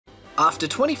After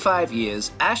 25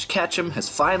 years, Ash Ketchum has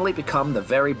finally become the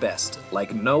very best,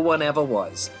 like no one ever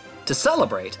was. To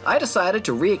celebrate, I decided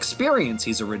to re-experience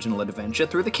his original adventure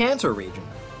through the Kanto region.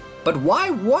 But why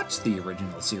watch the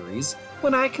original series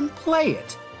when I can play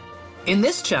it? In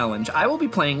this challenge, I will be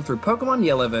playing through Pokemon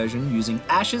Yellow version using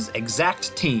Ash's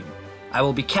exact team. I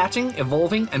will be catching,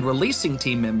 evolving, and releasing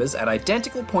team members at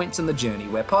identical points in the journey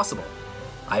where possible.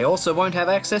 I also won't have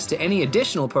access to any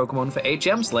additional Pokemon for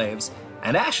HM slaves,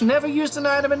 and Ash never used an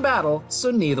item in battle, so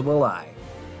neither will I.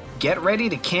 Get ready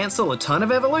to cancel a ton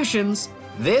of evolutions.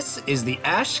 This is the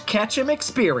Ash Ketchum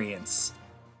experience.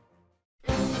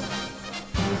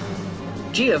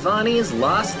 Giovanni's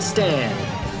Last Stand.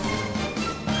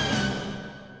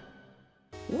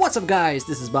 What's up, guys?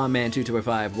 This is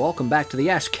Barnman2205. Welcome back to the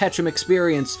Ash Ketchum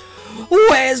experience.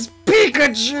 Where's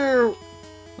Pikachu?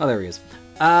 Oh, there he is.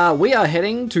 We are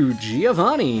heading to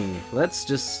Giovanni. Let's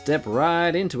just step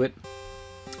right into it.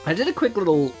 I did a quick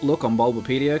little look on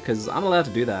Bulbapedia because I'm allowed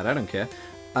to do that. I don't care.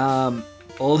 I'm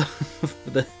not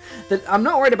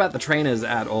worried about the trainers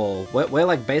at all. We're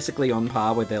like basically on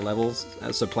par with their levels,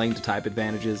 so playing to type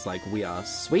advantages, like, we are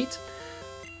sweet.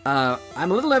 I'm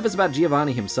a little nervous about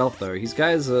Giovanni himself, though. His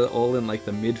guys are all in like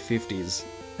the mid-50s,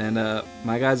 and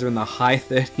my guys are in the high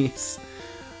 30s.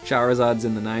 Charizard's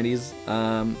in the 90s.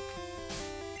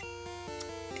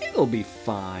 It'll be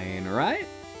fine, right?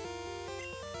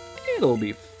 It'll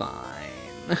be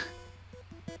fine.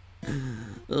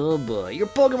 Oh boy, your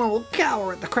Pokemon will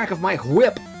cower at the crack of my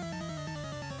whip!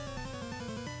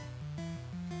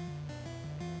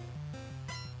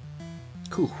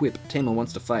 Cool whip. Tamer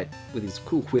wants to fight with his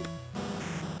cool whip.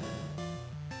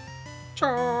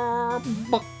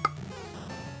 Charbuck!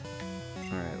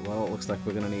 Alright, well, it looks like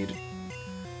we're gonna need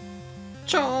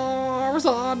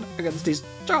Charizard against his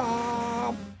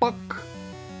Charbuck!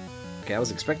 Okay, I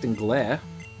was expecting Glare.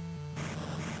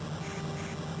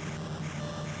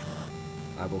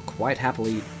 I will quite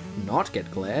happily not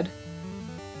get glared.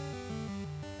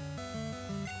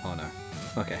 Oh no.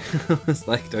 Okay. It's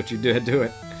like, don't you dare do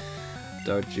it.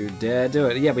 Don't you dare do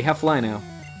it. Yeah, we have fly now.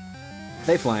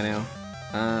 They fly now.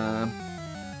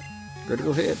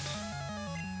 Critical hit.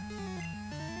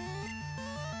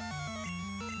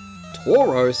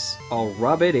 Tauros! Oh,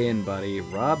 rub it in, buddy.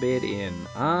 Rub it in.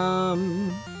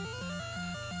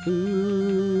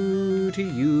 Who to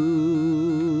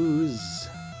use?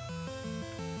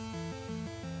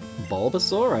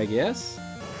 Bulbasaur, I guess?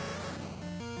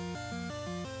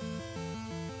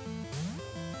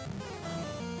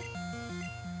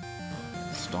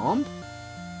 Stomp?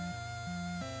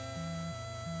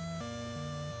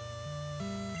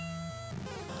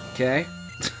 Okay.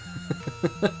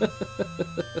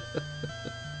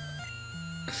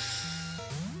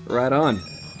 Right on.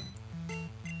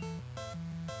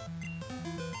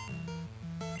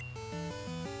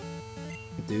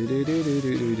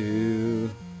 Do.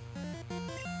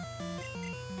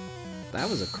 That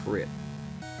was a crit.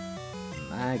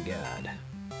 My god.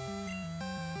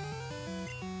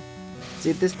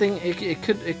 See, this thing, it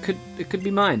could be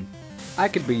mine. I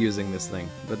could be using this thing,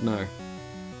 but no.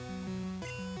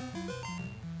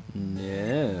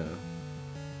 No.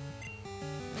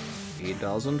 He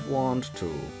doesn't want to.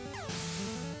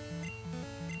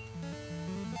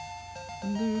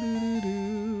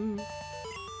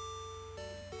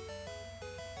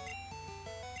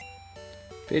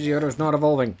 Pidgeotto's not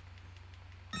evolving.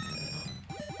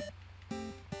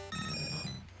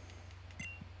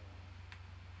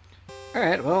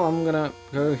 Alright, well, I'm gonna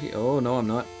go here. Oh, no, I'm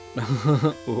not.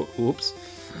 Oops.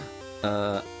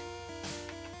 Yeah,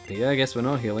 I guess we're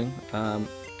not healing.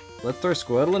 Let's throw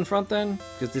Squirtle in front then,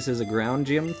 because this is a ground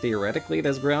gym. Theoretically,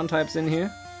 there's ground types in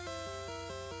here.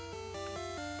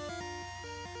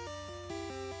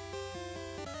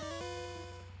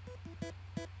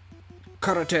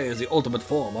 Karate is the ultimate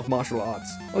form of martial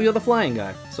arts. Oh, you're the flying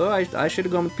guy. So I should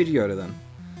have gone with Pidgeotto then.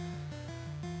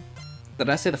 Did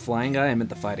I say the flying guy? I meant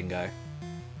the fighting guy.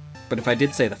 But if I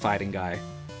did say the fighting guy,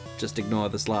 just ignore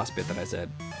this last bit that I said.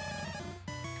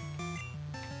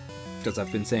 Because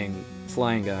I've been saying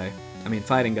fighting guy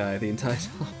the entire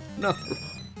time. No.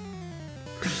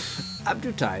 I'm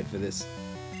too tired for this.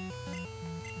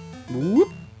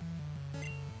 Whoop.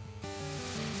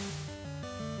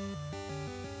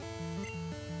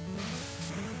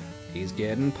 He's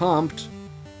getting pumped.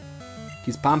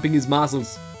 He's pumping his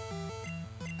muscles.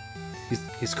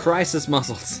 His crisis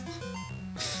muscles.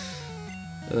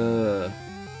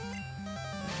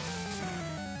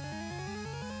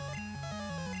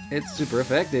 It's super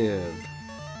effective.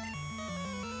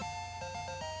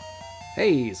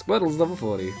 Hey, Squirtle's level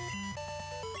 40.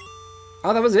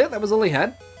 Oh, that was it? That was all he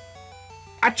had?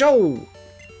 Acho!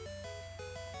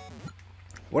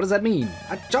 What does that mean?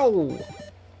 Achoo!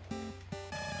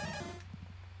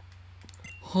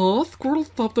 Huh? Squirtle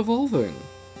stopped evolving.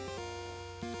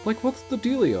 Like, what's the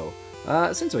dealio?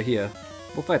 Since we're here,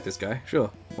 we'll fight this guy. Sure,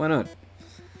 why not?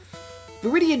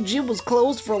 Viridian Gym was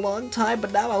closed for a long time,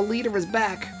 but now our leader is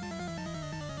back.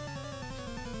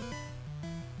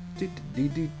 Do do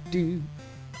do do.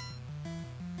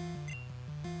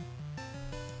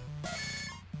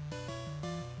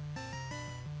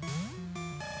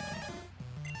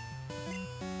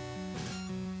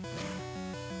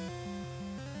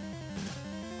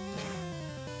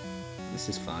 This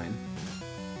is fine.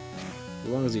 As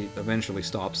long as he eventually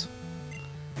stops.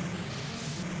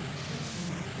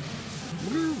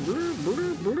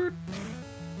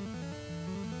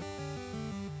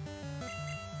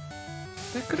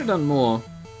 That could have done more.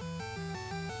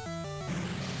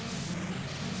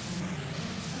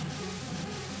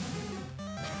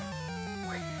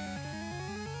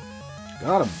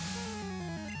 Got him.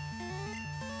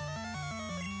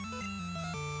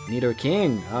 Nido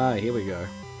King. Ah, here we go.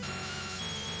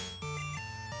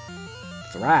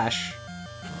 Thrash.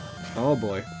 Oh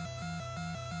boy.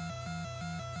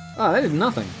 Oh, that did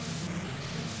nothing.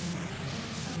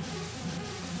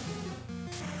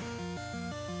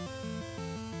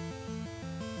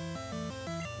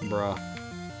 Bruh.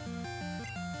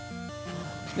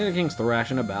 Nido King's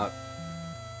thrashing about.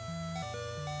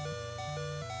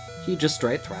 He just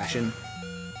straight thrashing.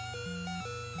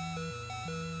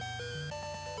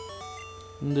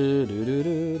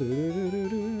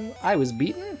 I was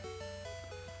beaten?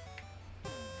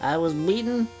 I was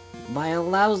beaten by a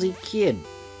lousy kid.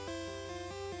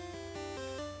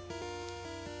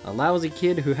 A lousy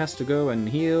kid who has to go and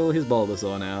heal his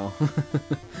Bulbasaur now.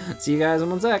 See you guys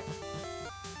in 1 sec.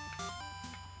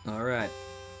 Alright.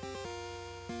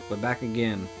 We're back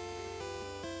again.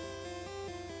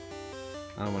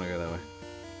 I don't want to go that way.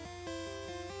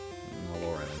 No,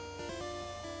 alright then.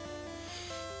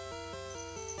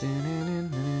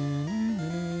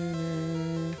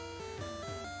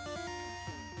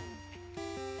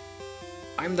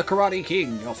 I'm the Karate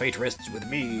King, your fate rests with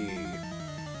me.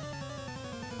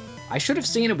 I should have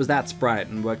seen it was that sprite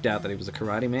and worked out that he was a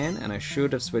karate man, and I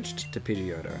should have switched to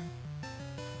Pidgeotto.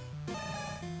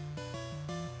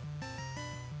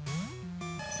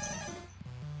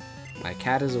 My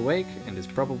cat is awake and is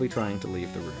probably trying to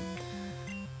leave the room.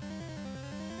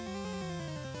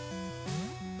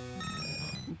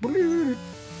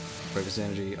 Focus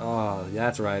energy. Oh,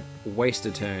 that's right. Waste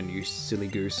a turn, you silly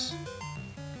goose.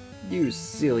 You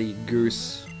silly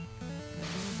goose.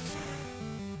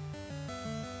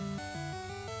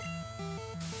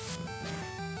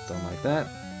 Don't like that.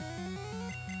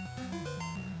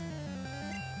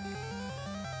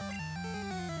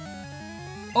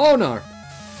 Oh no!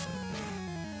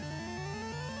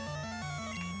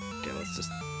 Okay, let's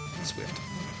just Swift.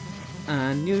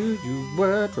 I knew you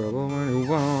were trouble when you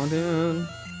wanted.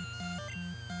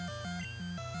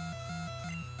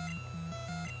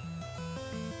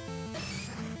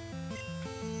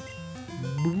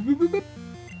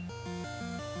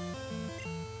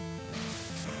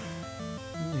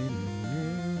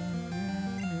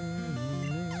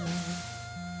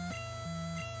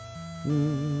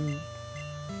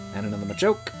 And another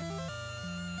Machoke.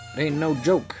 It ain't no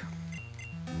joke.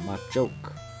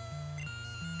 Machoke.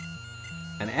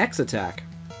 An X attack.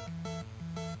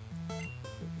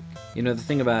 You know, the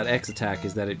thing about X attack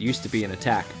is that it used to be an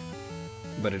attack,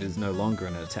 but it is no longer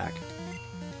an attack.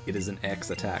 It is an X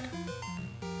attack.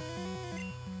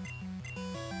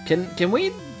 Can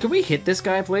we hit this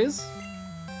guy, please?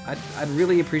 I'd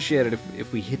really appreciate it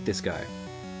if we hit this guy.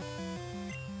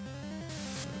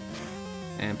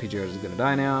 And Pidgeotto is gonna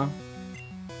die now.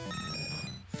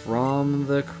 From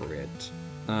the crit.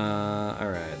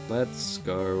 Alright, let's just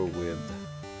go with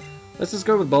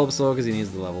Bulbasaur because he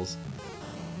needs the levels.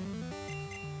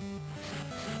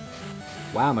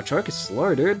 Wow, Machoke is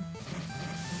slow, dude.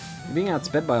 You're being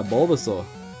outsped by a Bulbasaur.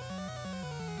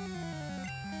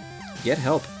 Get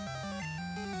help.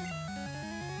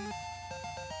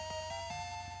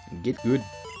 Get good.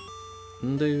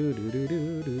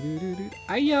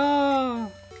 Aya!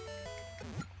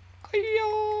 Aya!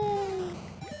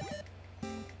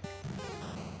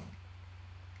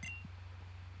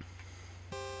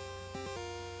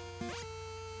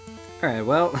 Alright,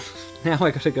 well, now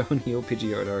I gotta go and heal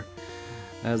Pidgeotto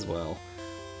as well.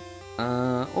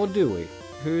 Or do we?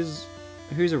 Who's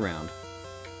around?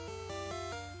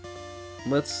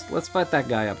 Let's fight that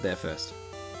guy up there first.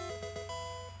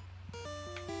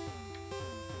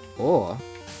 Or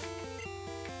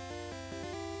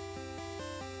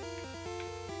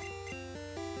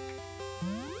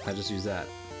I just use that.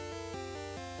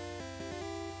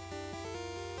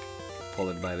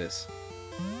 followed by this.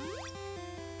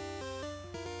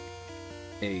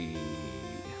 Hey.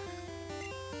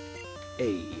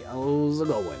 Hey, how's it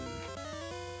going?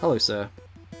 Hello, sir.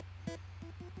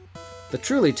 The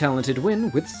truly talented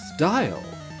win with style.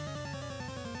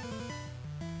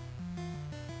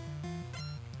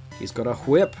 He's got a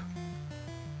whip.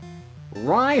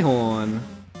 Rhyhorn.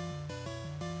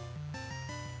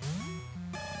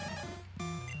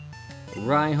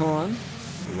 Rhyhorn.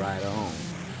 Right on.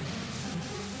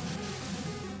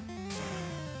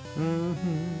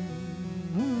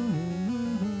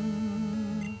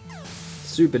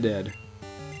 Super dead.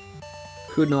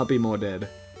 Could not be more dead.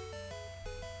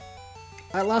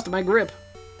 I lost my grip.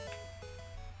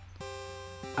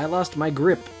 I lost my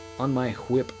grip on my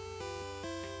whip.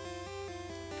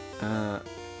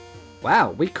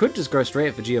 Wow, we could just go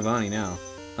straight for Giovanni now.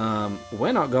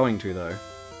 We're not going to though.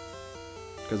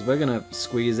 Because we're gonna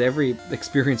squeeze every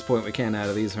experience point we can out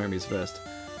of these homies first.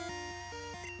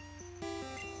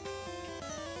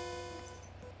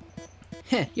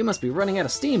 Heh, you must be running out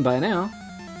of steam by now.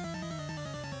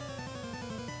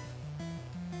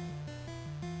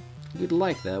 You'd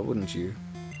like that, wouldn't you?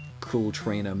 Cool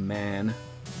trainer man.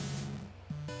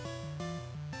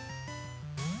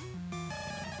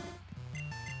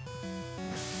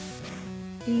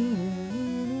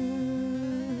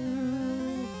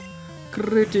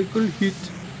 Critical hit.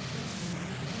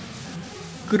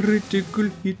 Critical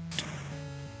hit.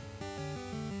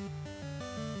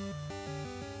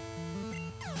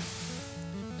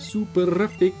 Super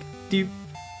effective.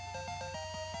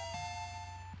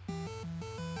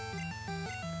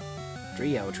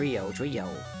 Trio.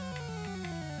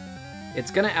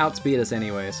 It's gonna outspeed us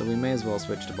anyway, so we may as well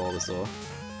switch to Bulbasaur.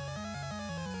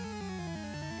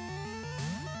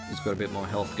 He's got a bit more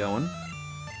health going.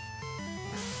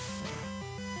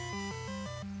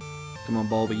 Come on,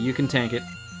 Bulby, you can tank it.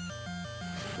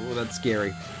 Oh, that's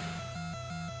scary.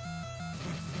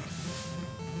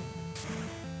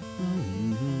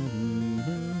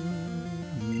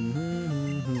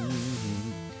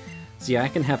 See, I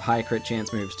can have high crit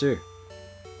chance moves too.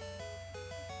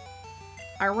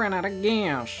 I ran out of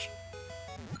gas.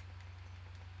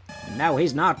 No,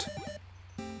 he's not.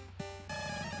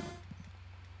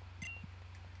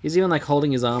 He's even like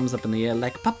holding his arms up in the air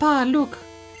like, Papa, look!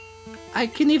 I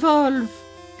can evolve!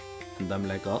 And I'm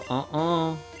like,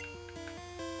 little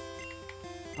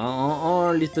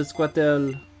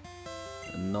Squirtle.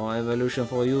 No evolution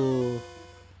for you,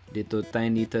 little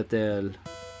tiny turtle.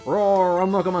 Roar,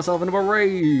 I'm working myself into a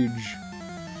rage!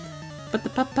 But the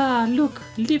Papa, look,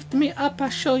 lift me up, I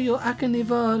show you I can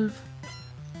evolve.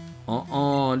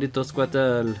 Little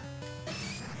Squirtle.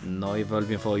 No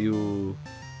evolving for you.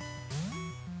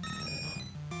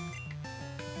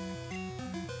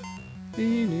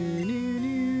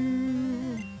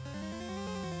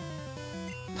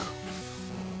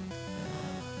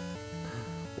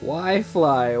 Why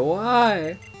fly?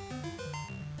 Why?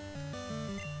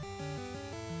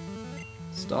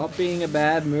 Stop being a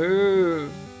bad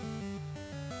move.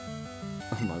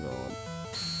 Oh my god.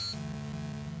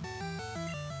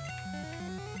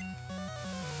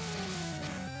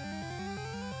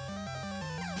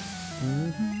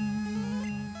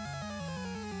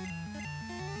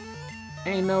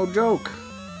 Ain't no joke.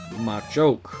 My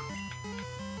joke.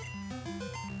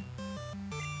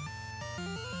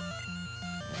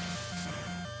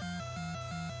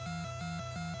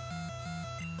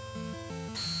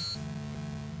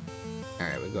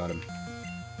 Alright, we got him.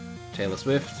 Taylor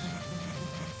Swift.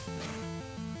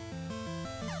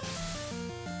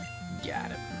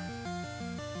 Got him.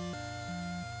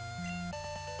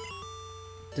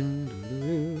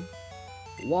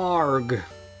 Warg.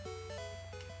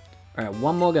 Alright,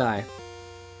 one more guy.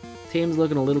 Team's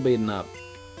looking a little beaten up.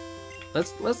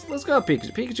 Let's go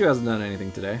Pikachu. Pikachu hasn't done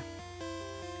anything today.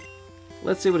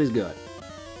 Let's see what he's got.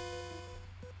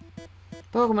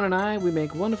 Pokemon and I, we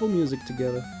make wonderful music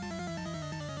together.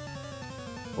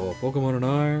 Oh, Pokemon and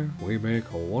I, we make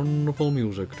wonderful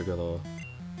music together.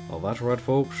 Oh, that's right,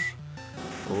 folks.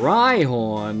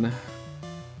 Rhyhorn.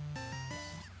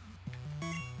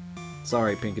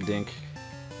 Sorry, Pinkadink.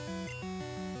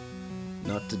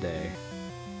 Not today.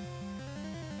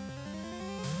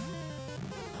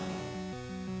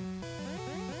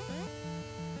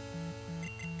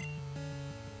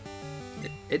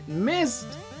 It missed!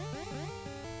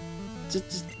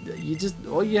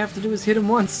 All you have to do is hit him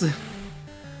once.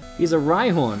 He's a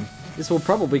Rhyhorn. This will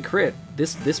probably crit.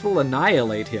 This will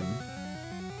annihilate him.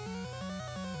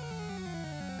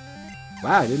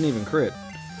 Wow, it didn't even crit.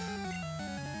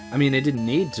 I mean, it didn't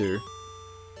need to.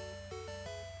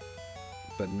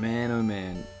 But man, oh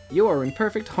man. You are in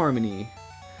perfect harmony.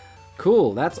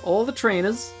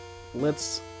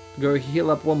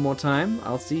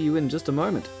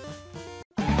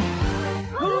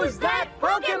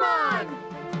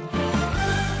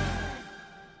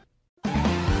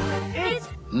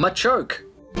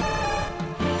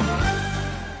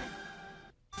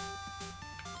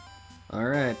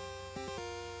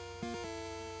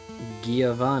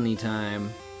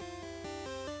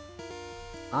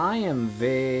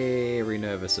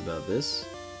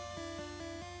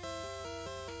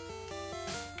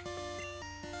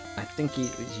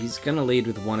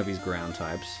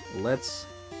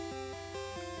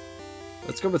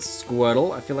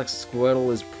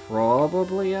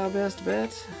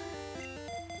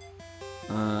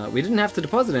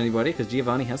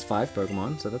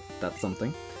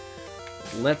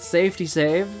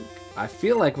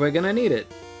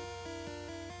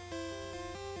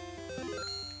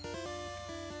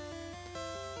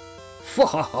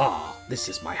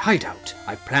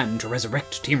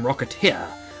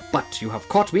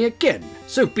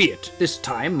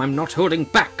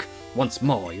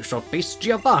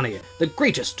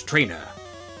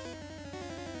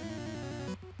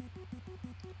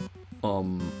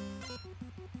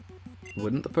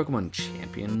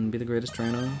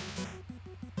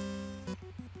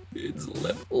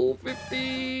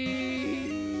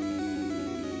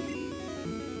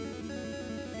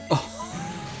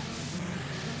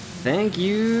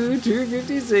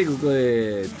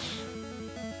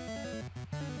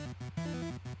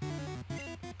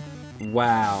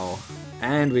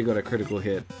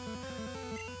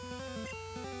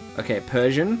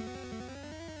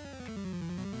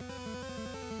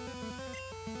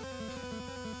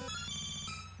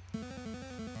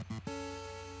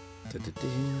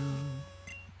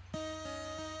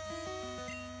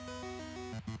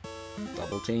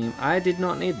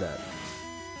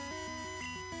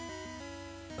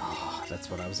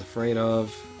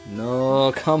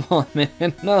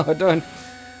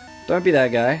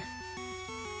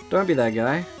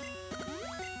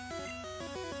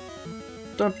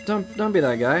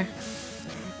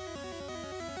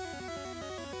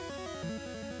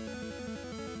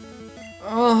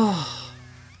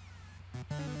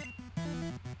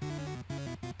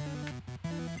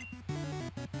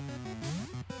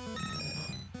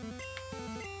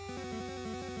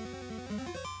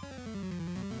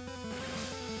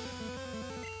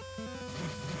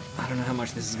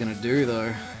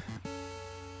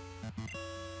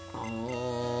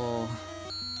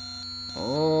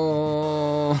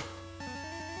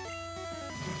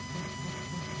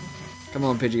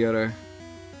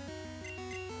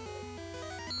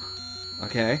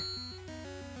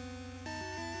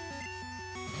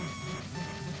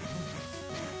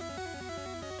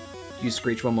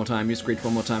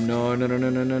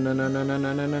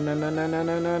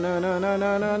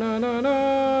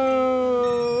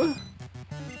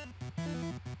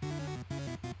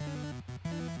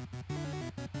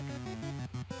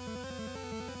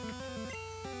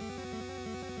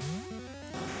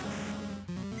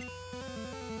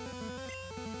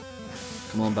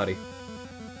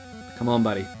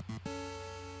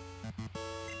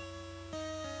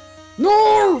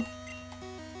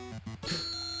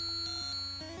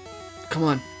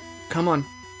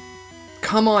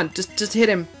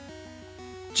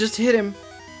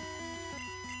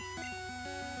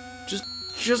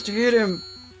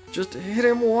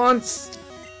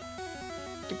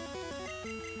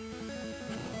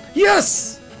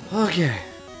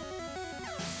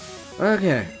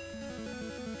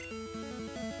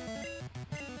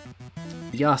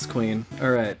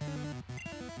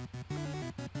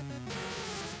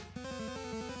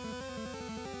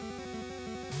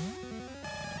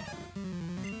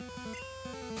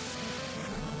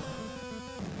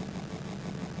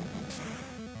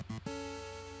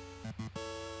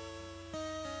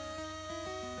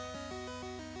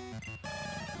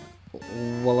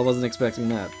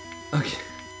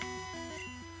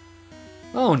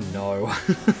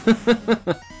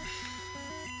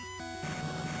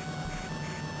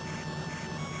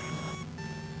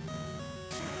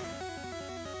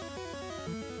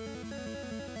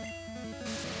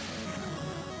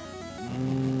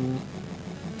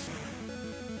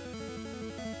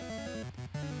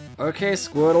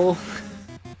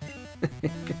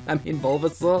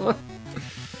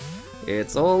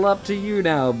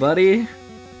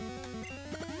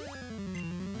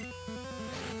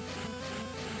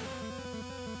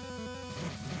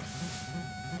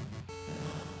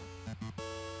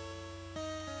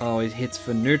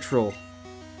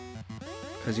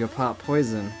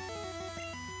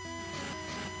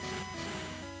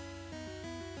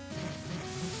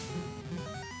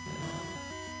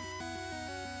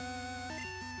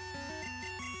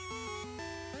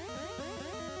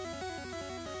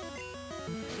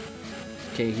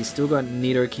 Okay, he's still got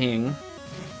Nidoking.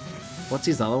 What's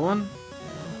his other one?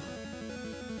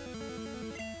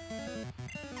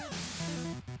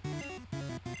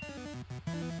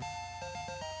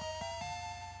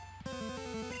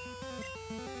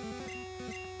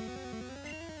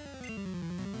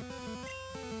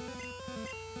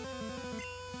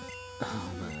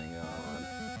 Oh my god.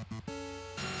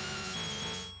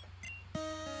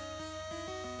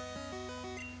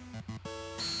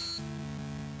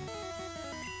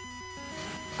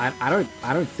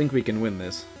 I don't think we can win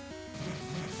this.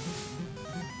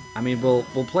 I mean, we'll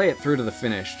play it through to the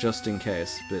finish just in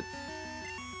case, but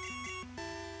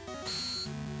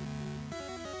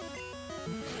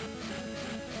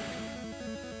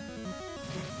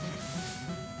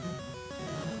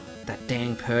that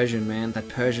dang Persian, man, that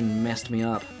Persian messed me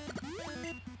up.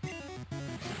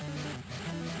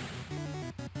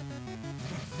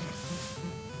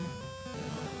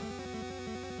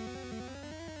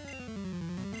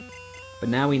 But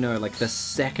now we know, like, the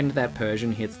second that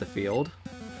Persian hits the field,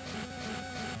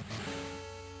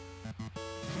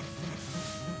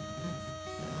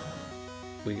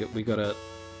 we gotta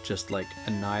just, like,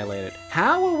 annihilate it.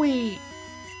 How are we...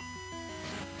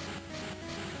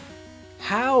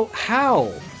 How?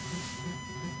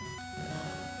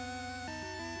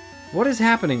 What is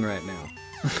happening right now?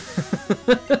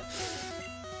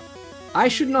 I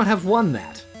should not have won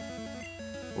that.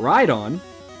 Right on.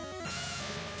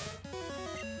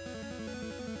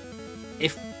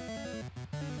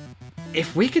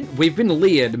 If we can... We've been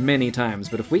leered many times,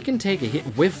 but if we can take a hit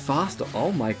with faster...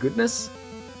 Oh my goodness.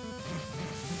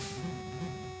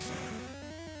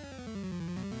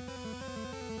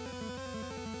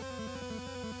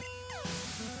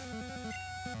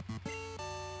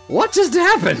 What just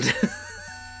happened?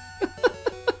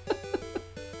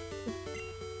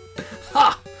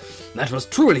 Ha! That was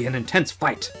truly an intense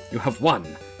fight. You have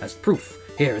won. As proof,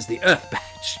 here is the Earth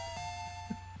Badge.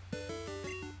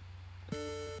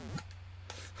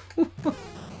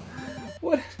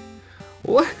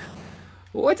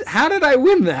 What? How did I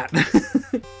win that?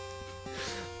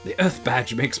 The Earth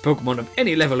Badge makes Pokemon of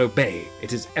any level obey.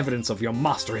 It is evidence of your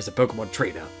mastery as a Pokemon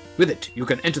trainer. With it, you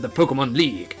can enter the Pokemon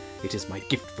League. It is my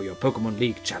gift for your Pokemon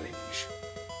League challenge.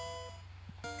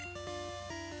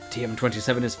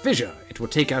 TM27 is Fissure. It will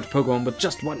take out Pokemon with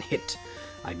just one hit.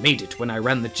 I made it when I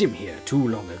ran the gym here too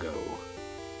long ago.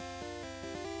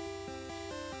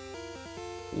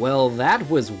 Well, that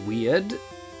was weird.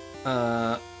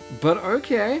 But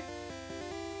okay.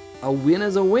 A win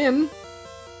is a win.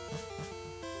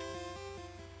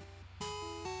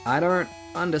 I don't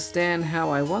understand how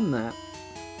I won that.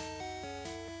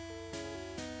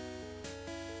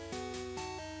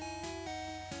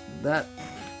 That...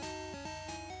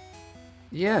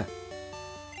 Yeah.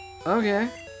 Okay.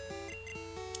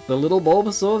 The little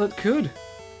Bulbasaur that could.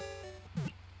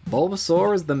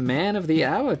 Bulbasaur is the man of the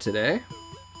hour today.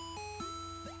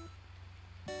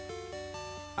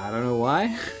 I don't know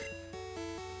why.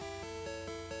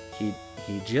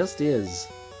 He just is.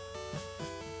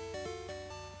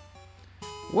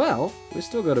 Well, we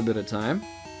still got a bit of time.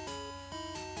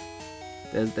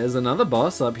 There's another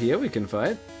boss up here we can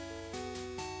fight.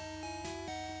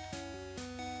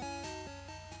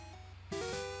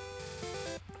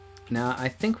 Now, I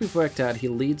think we've worked out he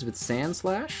leads with Sand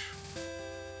Slash.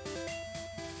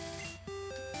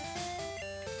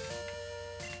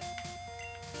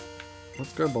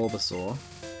 Let's go Bulbasaur.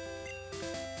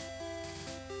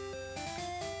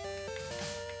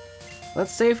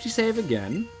 Let's safety save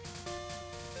again.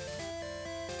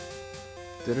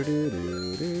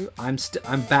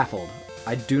 I'm baffled.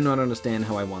 I do not understand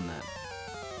how I won that.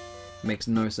 Makes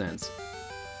no sense.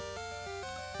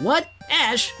 What?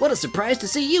 Ash, what a surprise to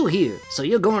see you here. So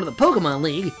you're going to the Pokemon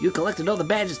League? You collected all the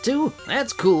badges too?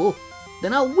 That's cool.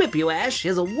 Then I'll whip you, Ash,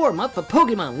 as a warm-up for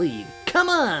Pokemon League. Come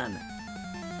on!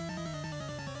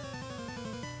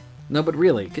 No, but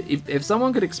really, if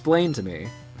someone could explain to me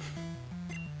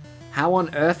how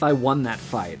on earth I won that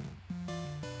fight,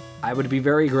 I would be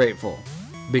very grateful,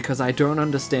 because I don't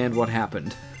understand what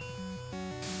happened.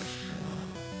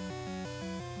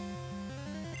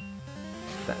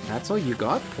 That's all you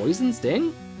got? Poison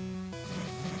Sting?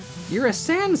 You're a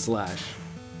Sand Slash.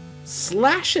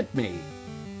 Slash at me.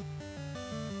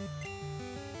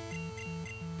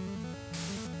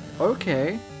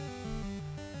 Okay.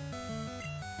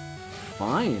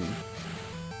 Fine.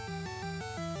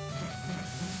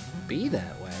 Be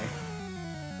that way.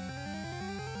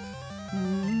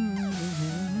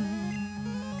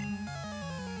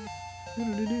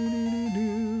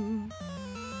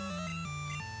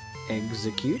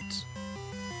 Execute.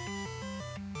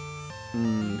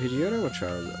 Pidgeotto or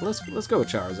Charizard? Let's go with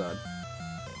Charizard.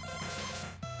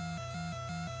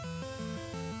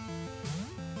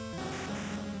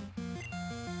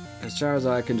 Because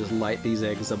Charizard can just light these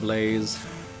eggs ablaze.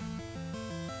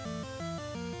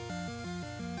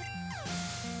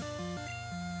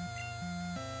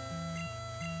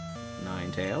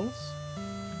 Ninetales.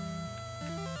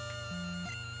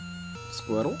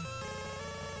 Squirtle.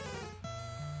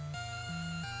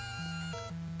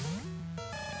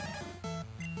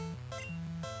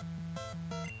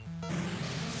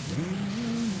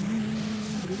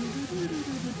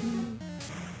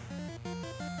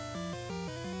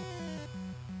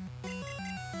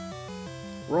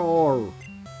 Roar!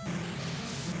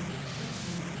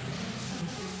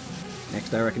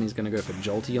 Next, I reckon he's gonna go for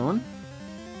Jolteon.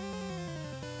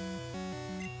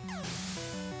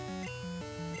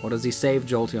 Or does he save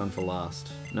Jolteon for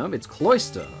last? Nope, it's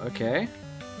Cloyster. Okay.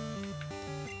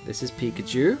 This is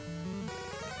Pikachu.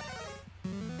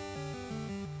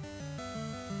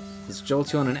 It's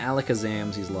Jolteon and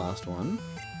Alakazam's his last one.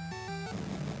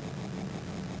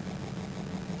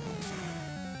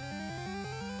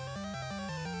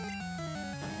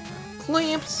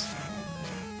 Clamps!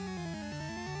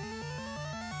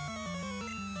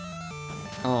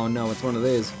 Oh no, it's one of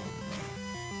these.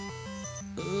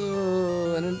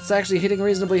 Ugh, and it's actually hitting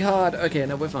reasonably hard. Okay,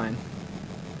 no, we're fine.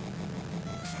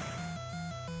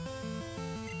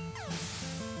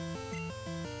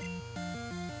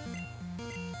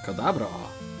 Kadabra.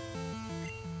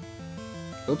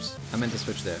 Oops, I meant to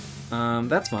switch there.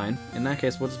 That's fine. In that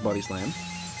case, we'll just Body Slam.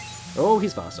 Oh,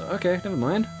 he's faster. Okay, never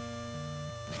mind.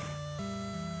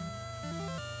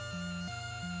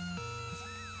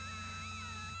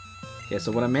 Okay, so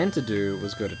what I meant to do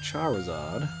was go to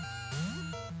Charizard.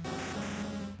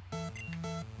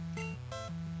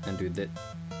 And do that.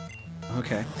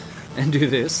 Okay. And do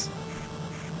this.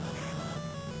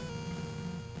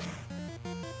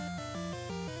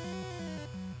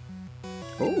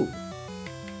 Oh.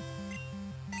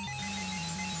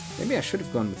 Maybe I should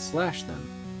have gone with Slash then.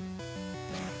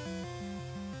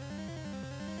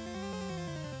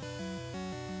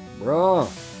 Bro.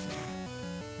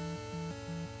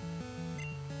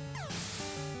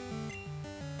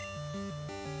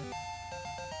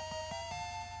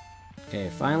 Okay,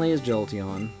 finally is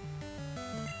Jolteon.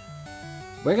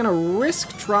 We're gonna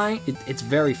risk trying... It's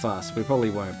very fast, we probably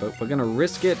won't, but we're gonna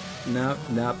risk it. Nope,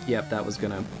 nope, yep, that was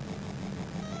gonna...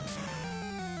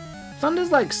 Thunder's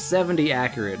like 70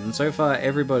 accurate, and so far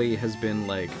everybody has been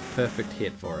like perfect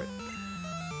hit for it.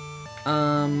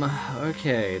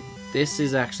 Okay, this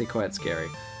is actually quite scary.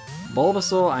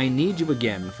 Bulbasaur, I need you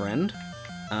again, friend.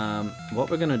 What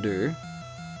we're gonna do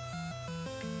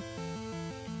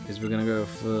is we're gonna go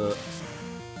for...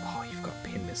 Oh, you've got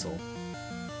Pin Missile.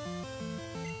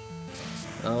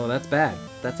 Oh, that's bad.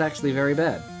 That's actually very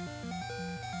bad.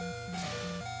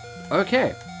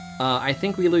 Okay, I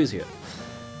think we lose here.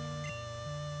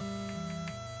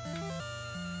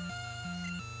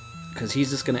 Because he's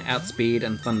just gonna outspeed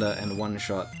and Thunder and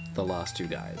one-shot the last two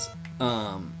guys.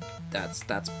 That's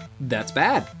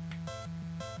bad.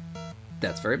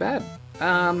 That's very bad.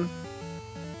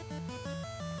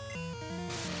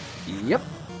 Yep.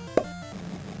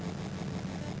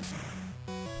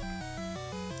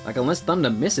 Like, unless Thunder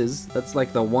misses, that's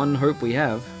like the one hope we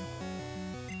have.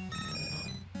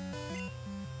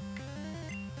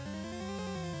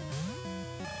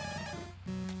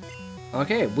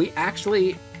 Okay, we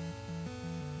actually...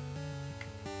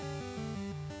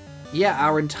 Yeah,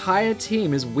 our entire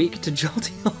team is weak to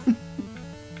Jolteon.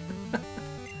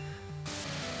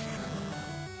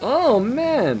 Oh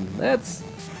man, that's...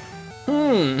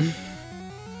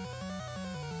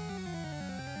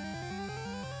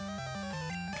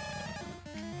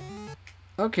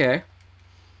 Okay.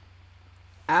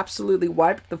 Absolutely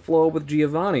wiped the floor with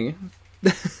Giovanni.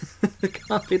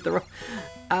 Can't beat the...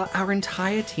 Our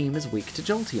entire team is weak to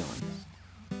Jolteon.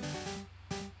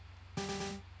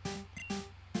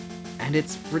 And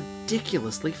it's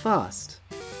ridiculously fast.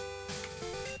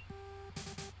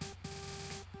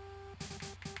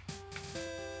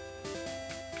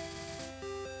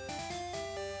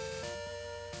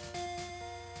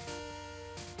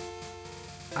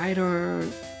 I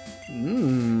don't...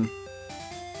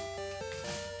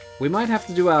 We might have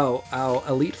to do our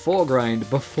Elite Four grind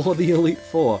before the Elite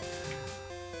Four.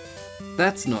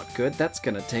 That's not good. That's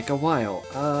gonna take a while.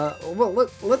 Well,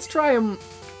 let's try him.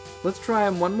 Let's try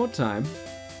him one more time.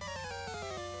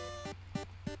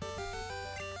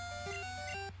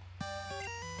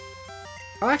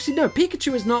 Oh, actually, no.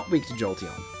 Pikachu is not weak to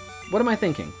Jolteon. What am I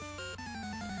thinking?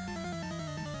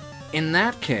 In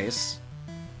that case,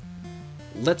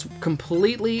 Let's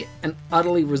completely and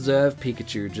utterly reserve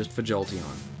Pikachu just for Jolteon.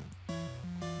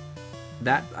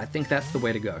 I think that's the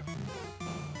way to go.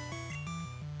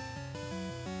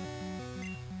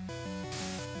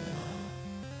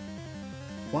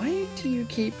 Why do you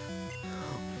keep...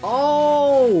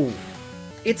 Oh!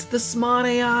 It's the smart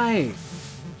AI!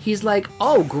 He's like,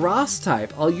 oh, grass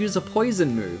type, I'll use a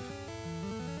poison move.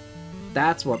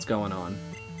 That's what's going on.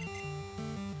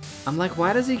 I'm like,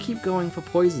 why does he keep going for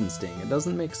Poison Sting? It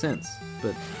doesn't make sense.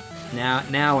 But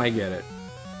now I get it.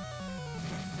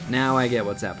 Now I get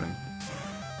what's happening.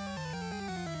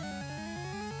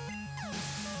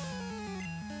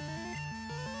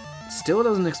 Still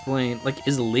doesn't explain, like,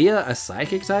 is Leah a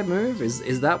psychic type move?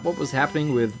 Is that what was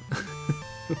happening with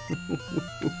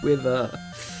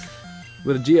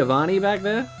with Giovanni back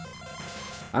there?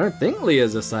 I don't think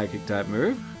Leah's a psychic type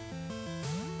move.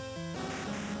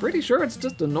 Pretty sure it's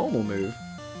just a normal move.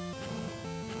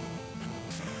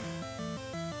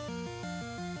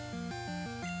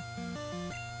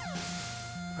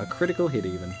 A critical hit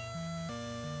even.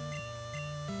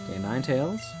 Okay,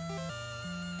 Ninetales.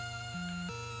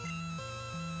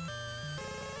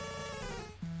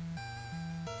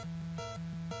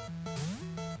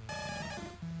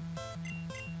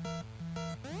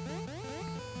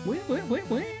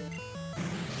 Wait.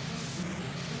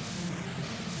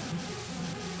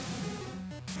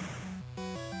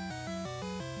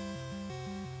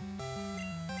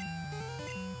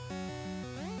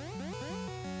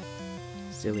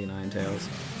 Silly Ninetales.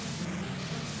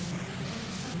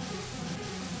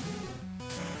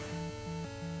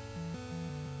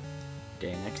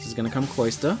 Okay, next is gonna come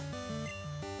Cloyster.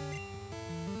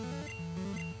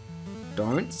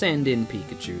 Don't send in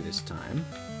Pikachu this time.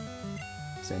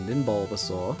 Send in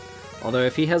Bulbasaur. Although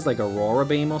if he has like Aurora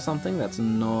Beam or something, that's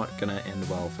not gonna end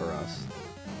well for us.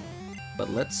 But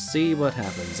let's see what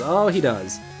happens. Oh, he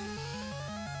does.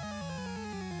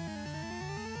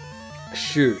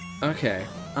 Shoot. Okay.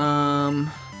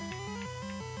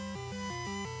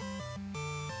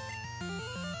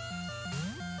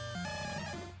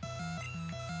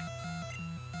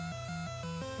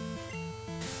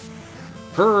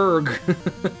 Herg!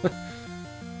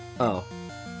 Oh.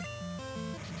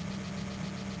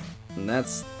 And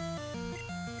that's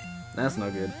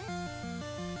no good.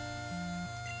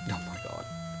 Oh my god.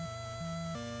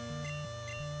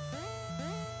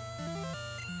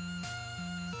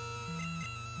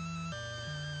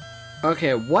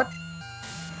 Okay, what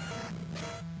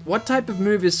type of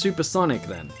move is supersonic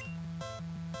then?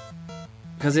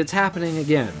 Because it's happening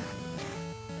again.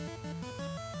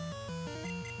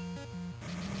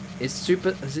 Is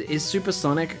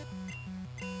supersonic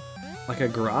like a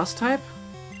grass type?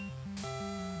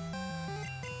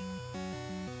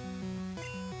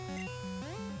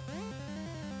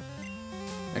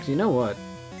 Actually, you know what?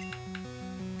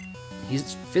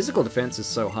 His physical defense is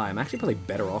so high, I'm actually probably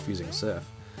better off using Surf.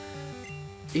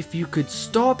 If you could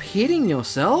stop hitting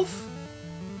yourself?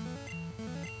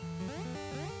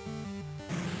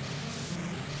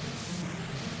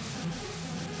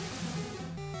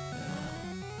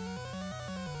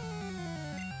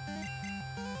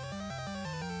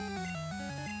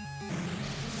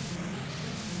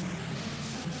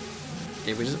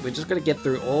 Okay, we just gotta get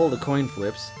through all the coin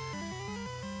flips.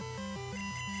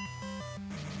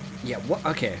 Yeah, what?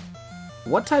 Okay.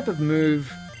 What type of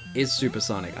move is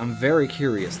supersonic? I'm very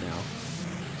curious now.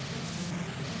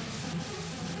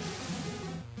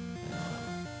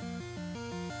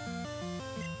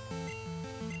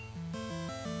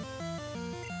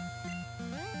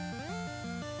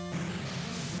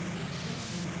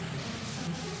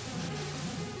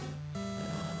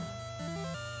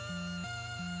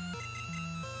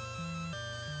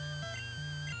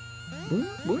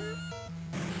 What?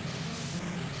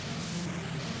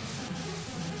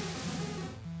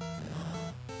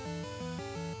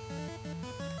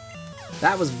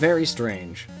 That was very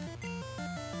strange.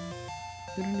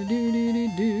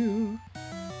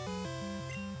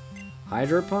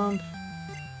 Hydro Pump?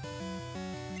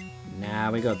 Nah,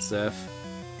 we got Surf.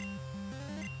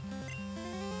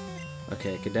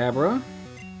 Okay, Kadabra.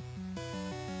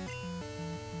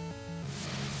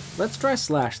 Let's try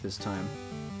Slash this time.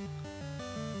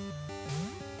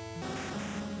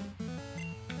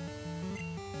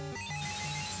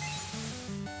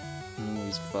 Oh,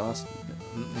 he's fast.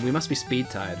 We must be speed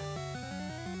tied.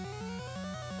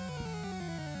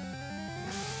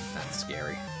 That's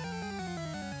scary.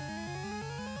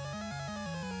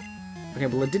 Okay,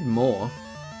 well it did more.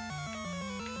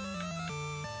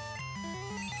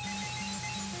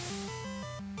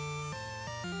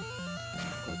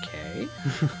 Okay.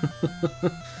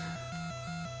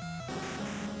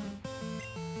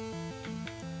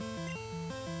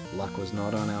 luck was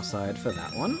not on our side for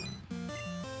that one.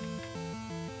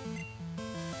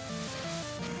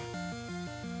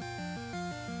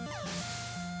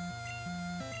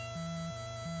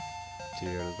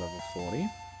 Geoda's level 40.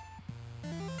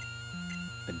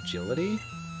 Agility?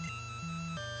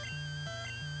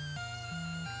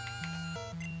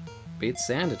 Beats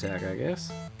Sand Attack, I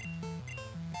guess.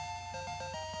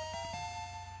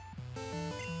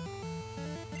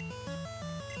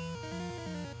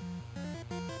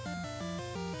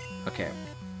 Okay.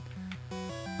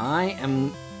 I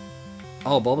am...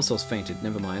 Oh, Bulbasaur's fainted.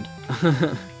 Never mind.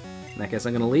 In that case,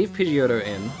 I'm going to leave Pidgeotto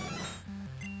in.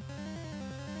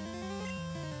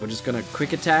 We're just going to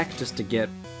quick attack just to get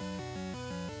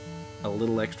a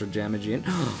little extra damage in.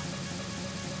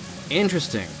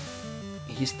 Interesting.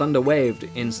 He's Thunder Waved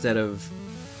instead of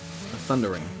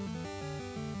Thundering.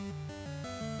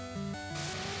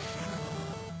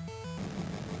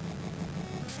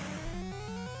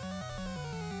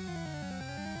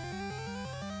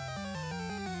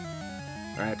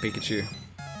 Alright, Pikachu.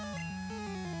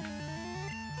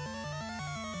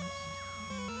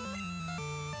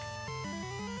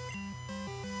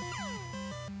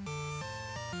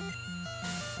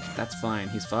 That's fine.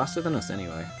 He's faster than us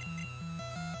anyway.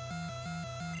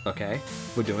 Okay.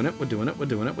 We're doing it, we're doing it, we're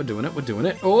doing it, we're doing it, we're doing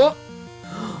it. Oh!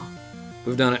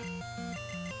 We've done it.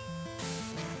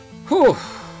 Whew!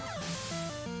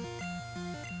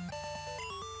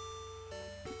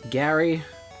 Gary.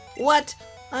 What?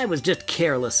 I was just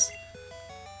careless.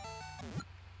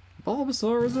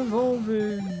 Bulbasaur is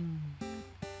evolving.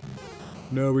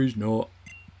 No, he's not.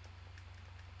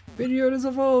 Pidgeotto's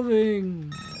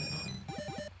evolving.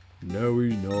 No,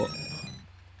 he's not.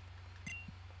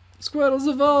 Squirtle's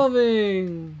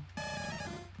evolving.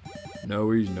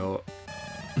 No, he's not.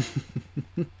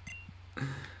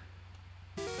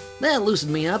 That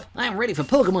loosened me up. I'm ready for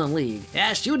Pokemon League.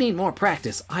 Ash, you need more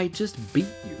practice. I just beat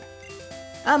you.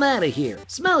 I'm out of here.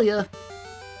 Smell ya.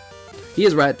 He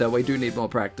is right, though. We do need more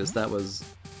practice. That was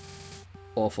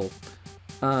awful.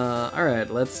 Alright,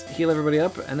 let's heal everybody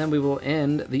up, and then we will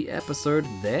end the episode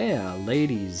there,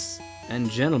 ladies and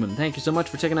gentlemen. Thank you so much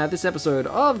for checking out this episode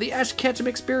of the Ash Ketchum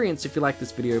Experience. If you liked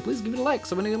this video, please give it a like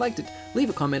so I know you liked it. Leave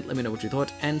a comment, let me know what you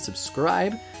thought, and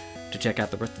subscribe to check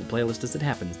out the rest of the playlist as it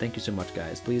happens. Thank you so much,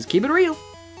 guys. Please keep it real,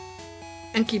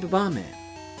 and keep it Barnman.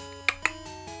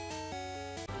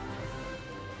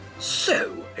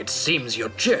 So, it seems your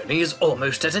journey is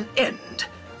almost at an end.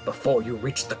 Before you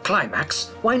reach the climax,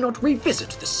 why not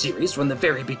revisit the series from the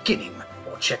very beginning,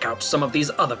 or check out some of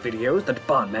these other videos that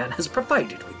Barnman has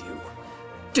provided with you.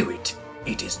 Do it.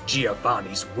 It is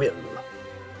Giovanni's will.